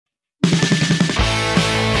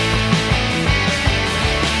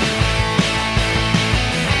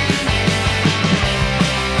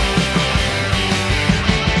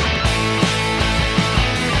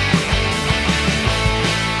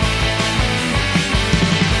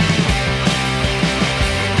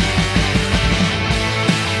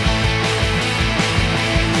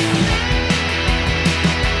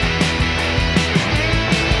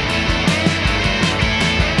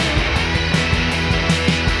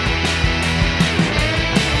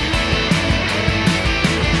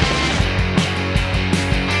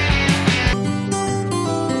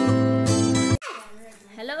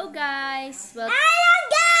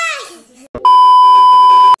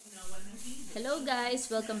Hello guys!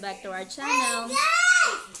 Welcome back to our channel.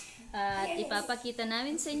 At ipapakita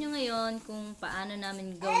namin sa inyo ngayon kung paano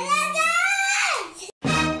namin gawin.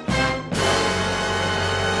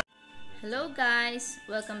 Hello guys!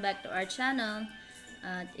 Welcome back to our channel.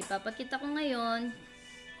 At ipapakita ko ngayon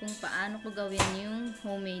kung paano ko gawin yung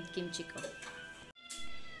homemade kimchi ko.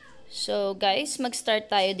 So guys,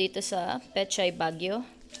 mag-start tayo dito sa pechay bagyo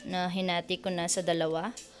na hinati ko na sa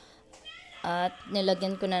dalawa. At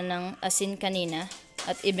nilagyan ko na ng asin kanina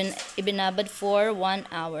at ibinabad for 1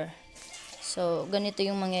 hour. So, ganito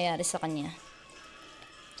yung mangyayari sa kanya.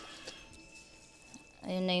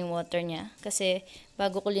 Ayun na yung water niya. Kasi,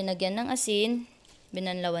 bago ko linagyan ng asin,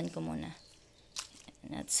 binanlawan ko muna.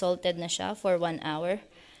 At salted na siya for 1 hour.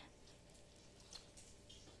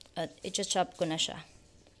 At i-chop ko na siya.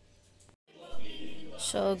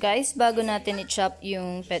 So guys, bago natin i-chop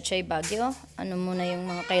yung pechay bagyo, ano muna yung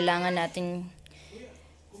mga kailangan nating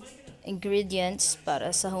ingredients para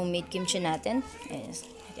sa homemade kimchi natin. Is,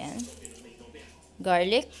 again,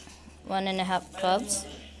 garlic, 1.5 cloves,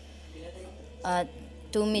 at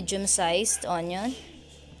 2 medium-sized onion,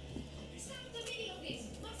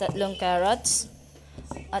 3 carrots,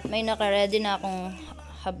 at may naka-ready na akong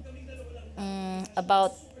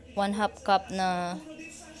about 1/2 cup na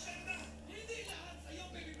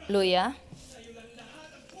luya,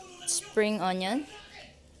 spring onion,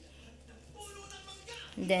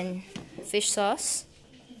 then fish sauce,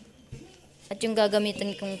 at yung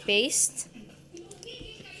gagamitin kong paste,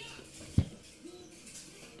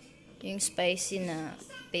 yung spicy na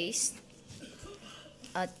paste,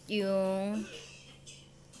 at yung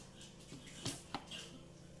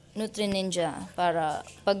Nutri-Ninja para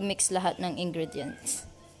pag-mix lahat ng ingredients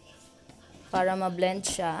para ma-blend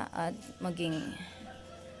siya at maging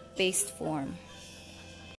paste form.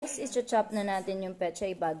 Next, i-chop na natin yung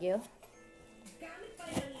pechay bagyo.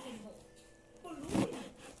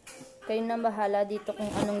 Kayo na bahala dito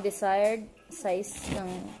kung anong desired size ng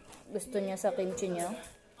gusto niyo sa kimchi niyo.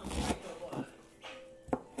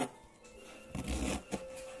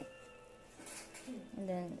 And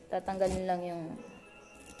then, tatanggalin lang yung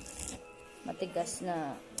matigas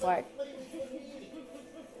na part.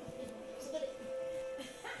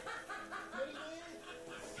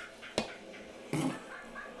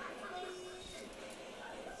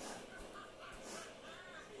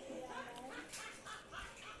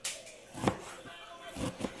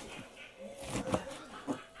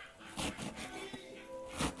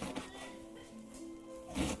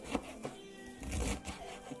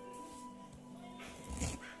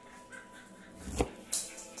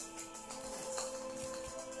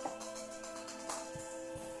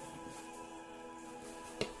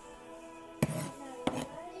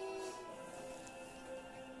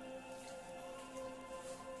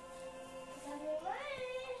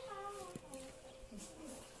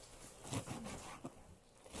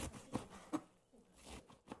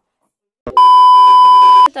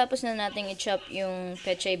 Tapos na natin i-chop yung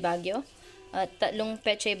pechay bagyo. At 3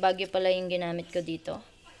 pechay bagyo pala yung ginamit ko dito.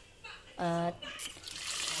 At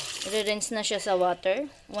i-rinse na siya sa water.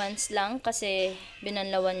 Once lang kasi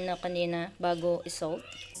binanlawan na kanina bago i-salt.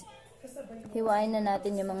 Hiwain na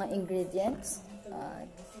natin yung mga ingredients.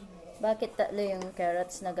 Bakit 3 yung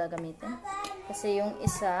carrots na gagamitin? Kasi yung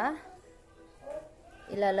isa,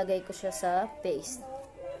 ilalagay ko siya sa paste.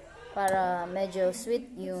 Para medyo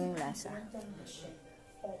sweet yung lasa.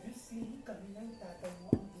 Obviously, kami lang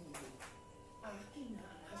tatayo ang dulo. Akin na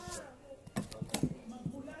ang hasya.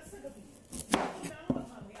 Magmula sa gabi, tinawag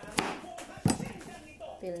ang may-ari ko ang hasyendang ito.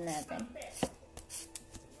 Fill natin.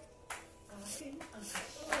 Akin ang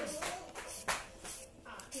hasya.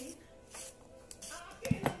 Akin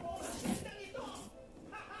ang hasyendang ito.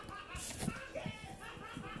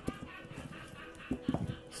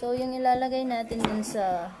 So, yung ilalagay natin dun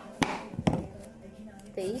sa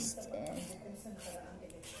paste,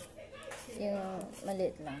 yung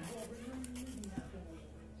maliit lang.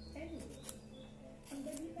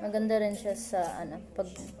 Maganda rin siya sa pag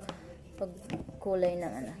kulay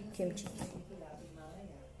ng kimchi.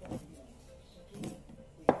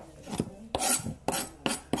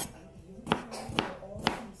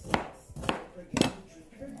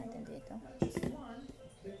 Natin dito.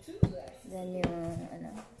 Then yung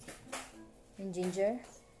ginger.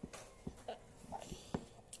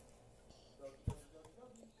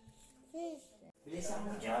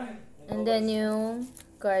 And then yung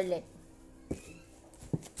garlic.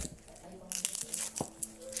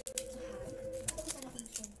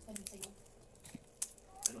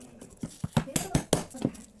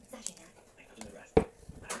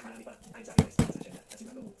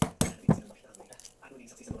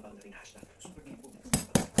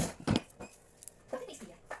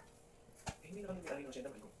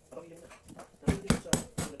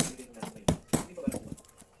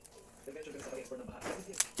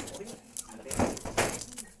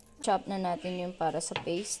 i-chop na natin yung para sa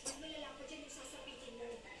paste.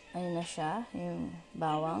 Ano na siya, yung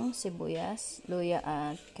bawang, sibuyas, luya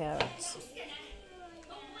at carrots.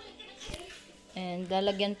 And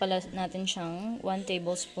lalagyan pala natin siyang 1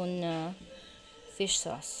 tablespoon na fish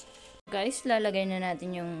sauce. Guys, lalagay na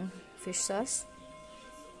natin yung fish sauce.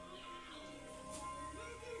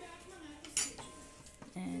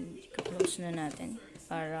 And close na natin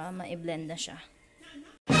para ma-blend na siya.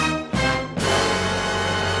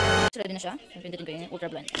 Ready na siya. Pindutin ko yung ultra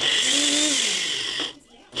blend.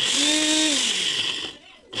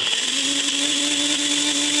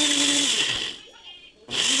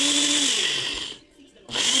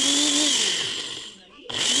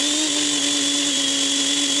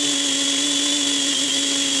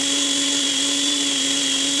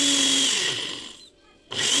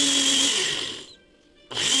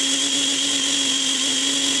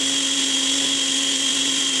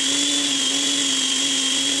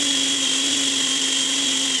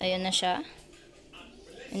 Ayan na siya.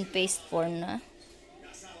 In paste form na.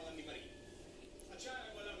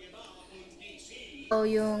 So,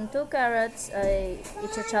 yung 2 carrots ay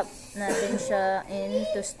i-chop natin siya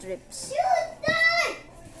into strips.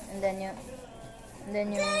 And then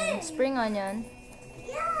yung spring onion,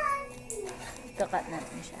 kakat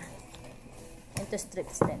natin siya into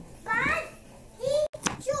strips din.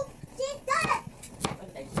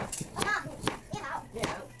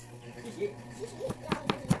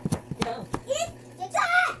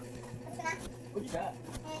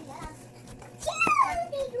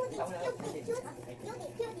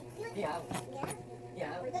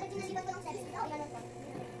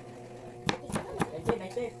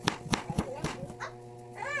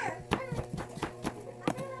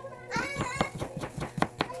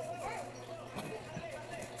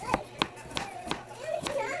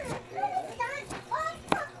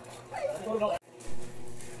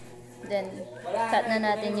 Then, cut na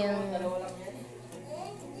natin yung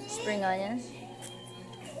spring onion.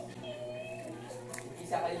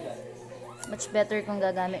 Much better kung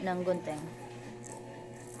gagamit ng gunting.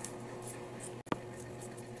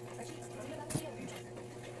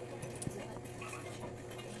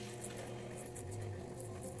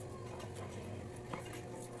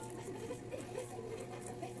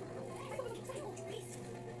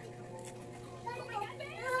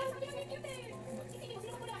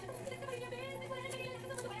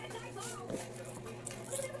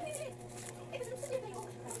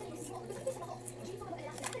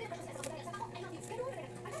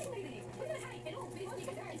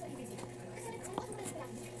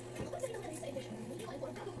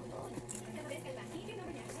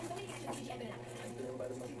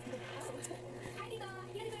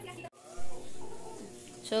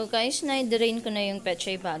 So guys, na-drain ko na yung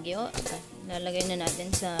Pechay Baguio. Lalagay na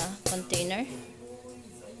natin sa container.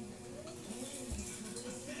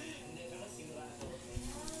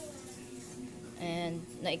 And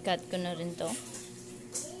na-cut ko na rin to.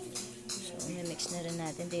 So i-mix na rin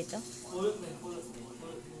natin dito.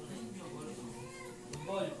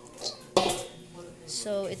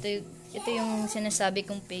 So ito yung sinasabi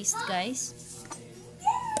kong paste, guys.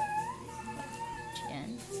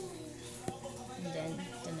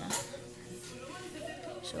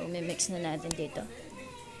 So, mix na natin dito.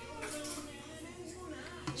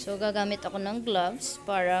 So, gagamit ako ng gloves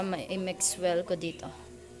para ma-mix well ko dito.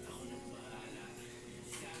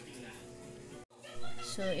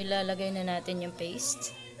 So, ilalagay na natin yung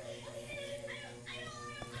paste.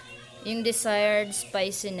 Yung desired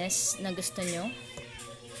spiciness na gusto nyo.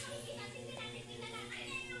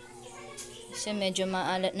 Kasi medyo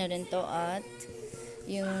maalat na rin to at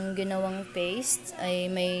yung ginawang paste ay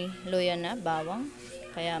may luya na, bawang.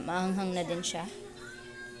 Kaya maanghang na din siya.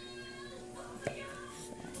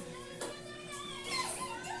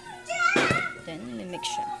 Then, mimix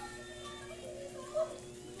siya.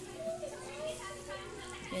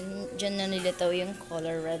 Diyan na nilitaw yung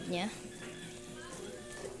color red niya.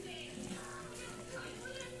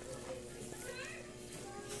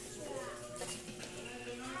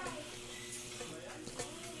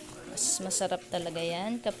 Mas masarap talaga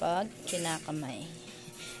yan kapag kinakamay.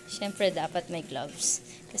 Siyempre, dapat may gloves.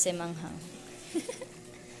 Kasi manghang.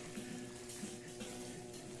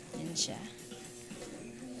 Yan siya.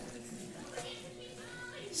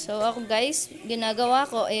 So, ako guys, ginagawa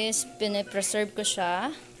ko is pinipreserve ko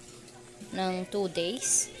siya ng 2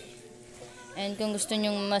 days. And kung gusto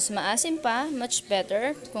nyong mas maasim pa, much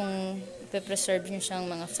better kung pipreserve nyo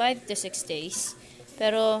siyang mga 5 to 6 days.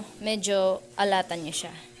 Pero, medyo alatan nyo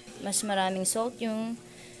siya. Mas maraming salt yung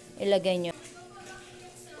ilagay nyo.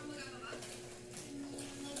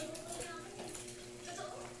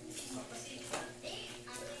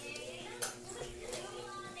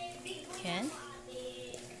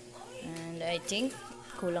 And I think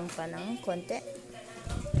kulang pa ng konti.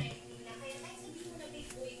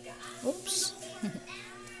 Oops.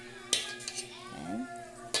 Ayan.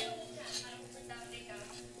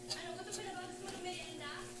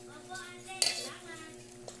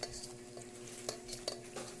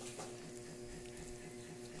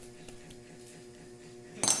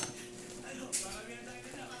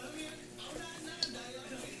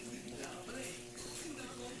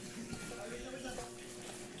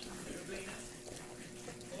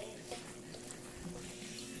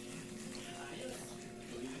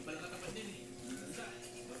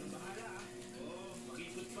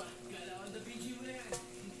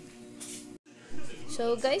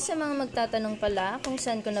 So guys, sa mga magtatanong pala kung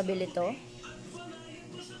saan ko nabili to,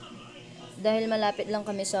 dahil malapit lang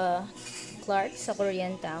kami sa Clark, sa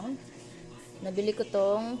Korean Town, nabili ko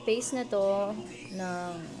tong paste na to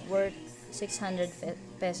ng worth 600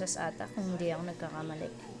 pesos ata, kung hindi ako nagkakamali.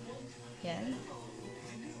 Yan.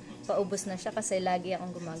 Paubos na siya kasi lagi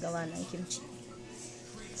akong gumagawa ng kimchi.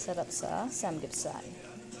 Sarap sa samgyeopsal.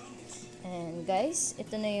 And guys,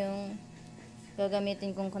 ito na yung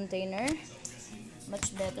gagamitin kong container.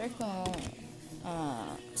 Much better kung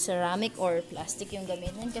ceramic or plastic yung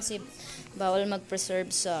gamitin kasi bawal mag-preserve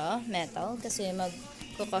sa metal kasi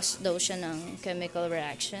mag-cause daw siya ng chemical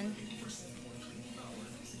reaction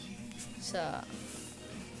sa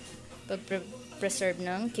pag-preserve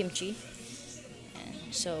ng kimchi.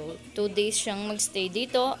 And so 2 days siyang magstay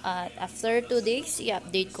dito at after 2 days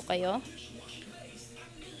i-update ko kayo.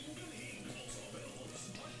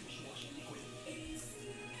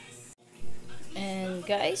 And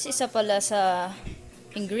guys, isa pala sa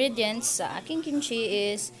ingredients sa aking kimchi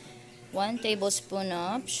is 1 tablespoon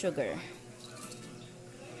of sugar.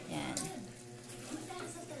 Yan.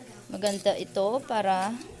 Maganda ito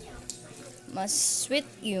para mas sweet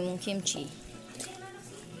yung kimchi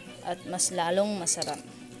at mas lalong masarap.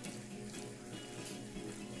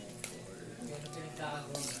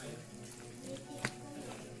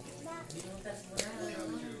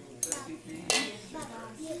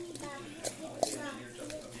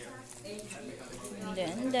 And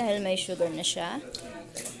then, dahil may sugar na siya,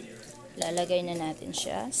 lalagay na natin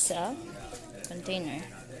siya sa container.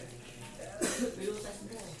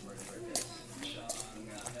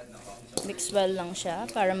 Mix well lang siya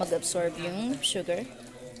para mag-absorb yung sugar.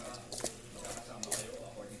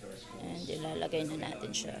 And ilalagay na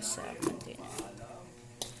natin siya sa container.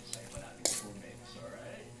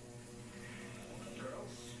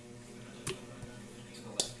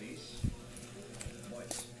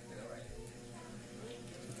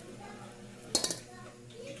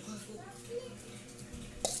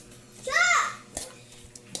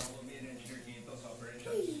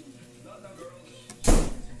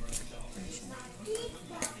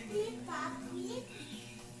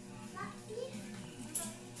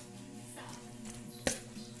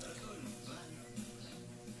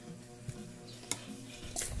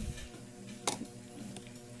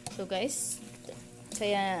 So guys,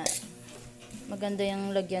 kaya maganda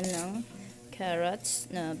yung lagyan ng carrots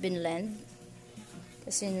na binlend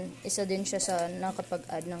kasi isa din siya sa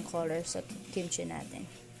nakapag-add ng color sa kimchi natin.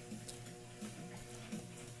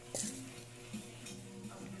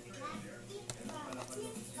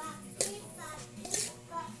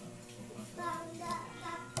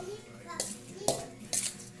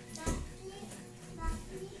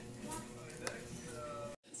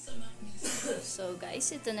 So guys,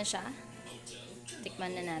 ito na siya.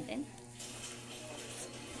 Tikman na natin.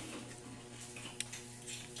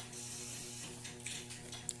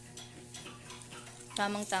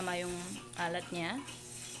 Tamang-tama yung alat niya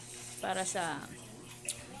para sa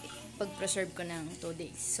pag-preserve ko ng 2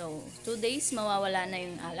 days. So, 2 days mawawala na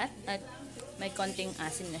yung alat at may konting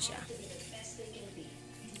asin na siya.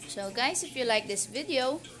 So guys, if you like this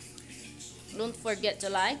video, don't forget to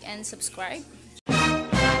like and subscribe.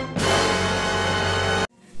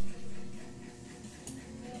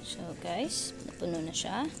 So guys, napuno na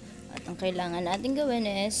siya. At ang kailangan natin gawin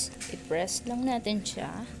is i-press lang natin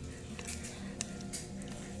siya.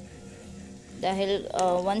 Dahil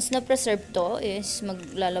once na preserve to is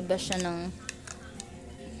maglalabas siya ng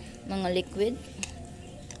mga liquid.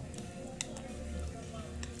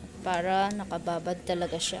 Para nakababad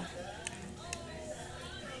talaga siya.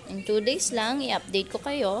 In 2 days lang, i-update ko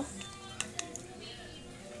kayo.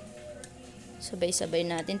 Sabay-sabay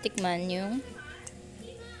natin tikman yung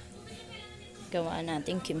gawa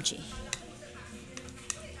nating kimchi.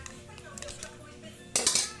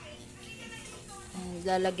 And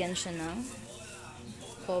lalagyan siya ng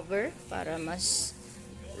cover para mas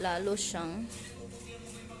lalo siyang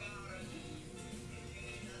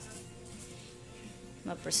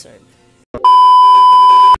ma-preserve.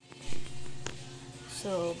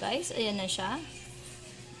 So guys, ayan na siya.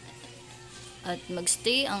 At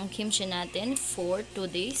magstay ang kimchi natin for 2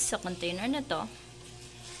 days sa container na to.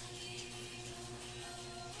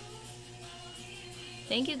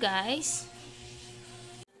 Thank you guys.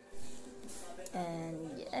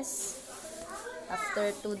 And yes, after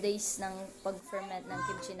 2 days ng pag-ferment ng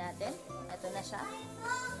kimchi natin, ito na siya.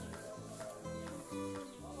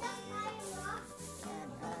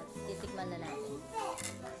 And titikman na natin.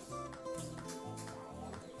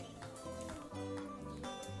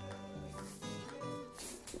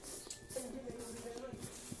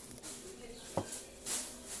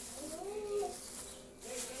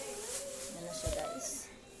 Yan na siya guys.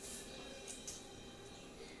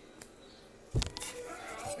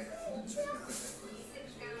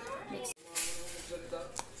 Mix.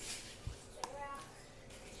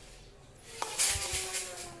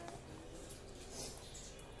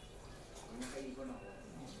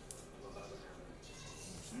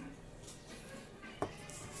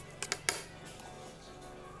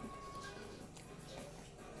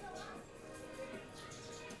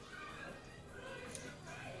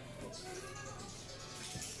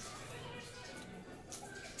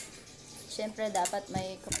 Siyempre, dapat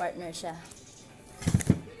may kapartner siya.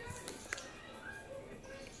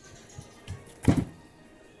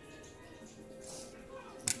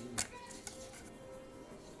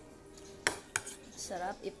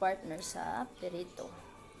 Sarap i-partner sa perito.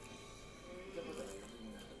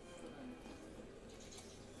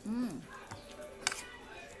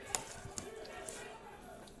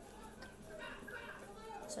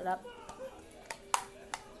 Sarap.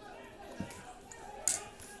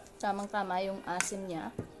 Tamang-tama yung asim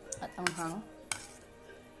niya at anghang.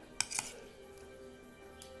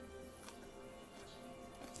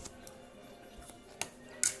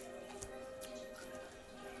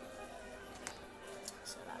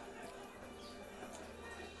 Sarap.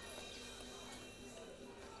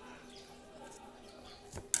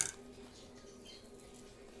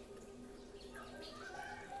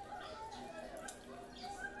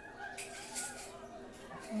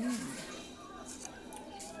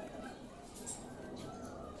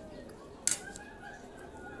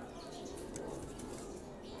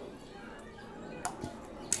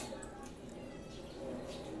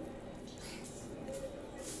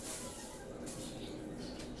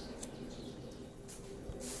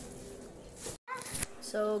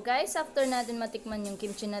 So guys, after natin matikman yung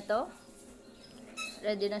kimchi na to,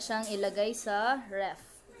 ready na siyang ilagay sa ref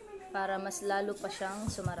para mas lalo pa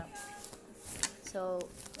siyang sumarap.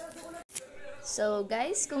 So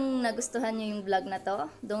guys, kung nagustuhan nyo yung vlog na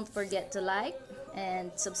to, don't forget to like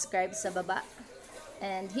and subscribe sa baba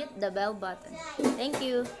and hit the bell button. Thank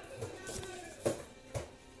you!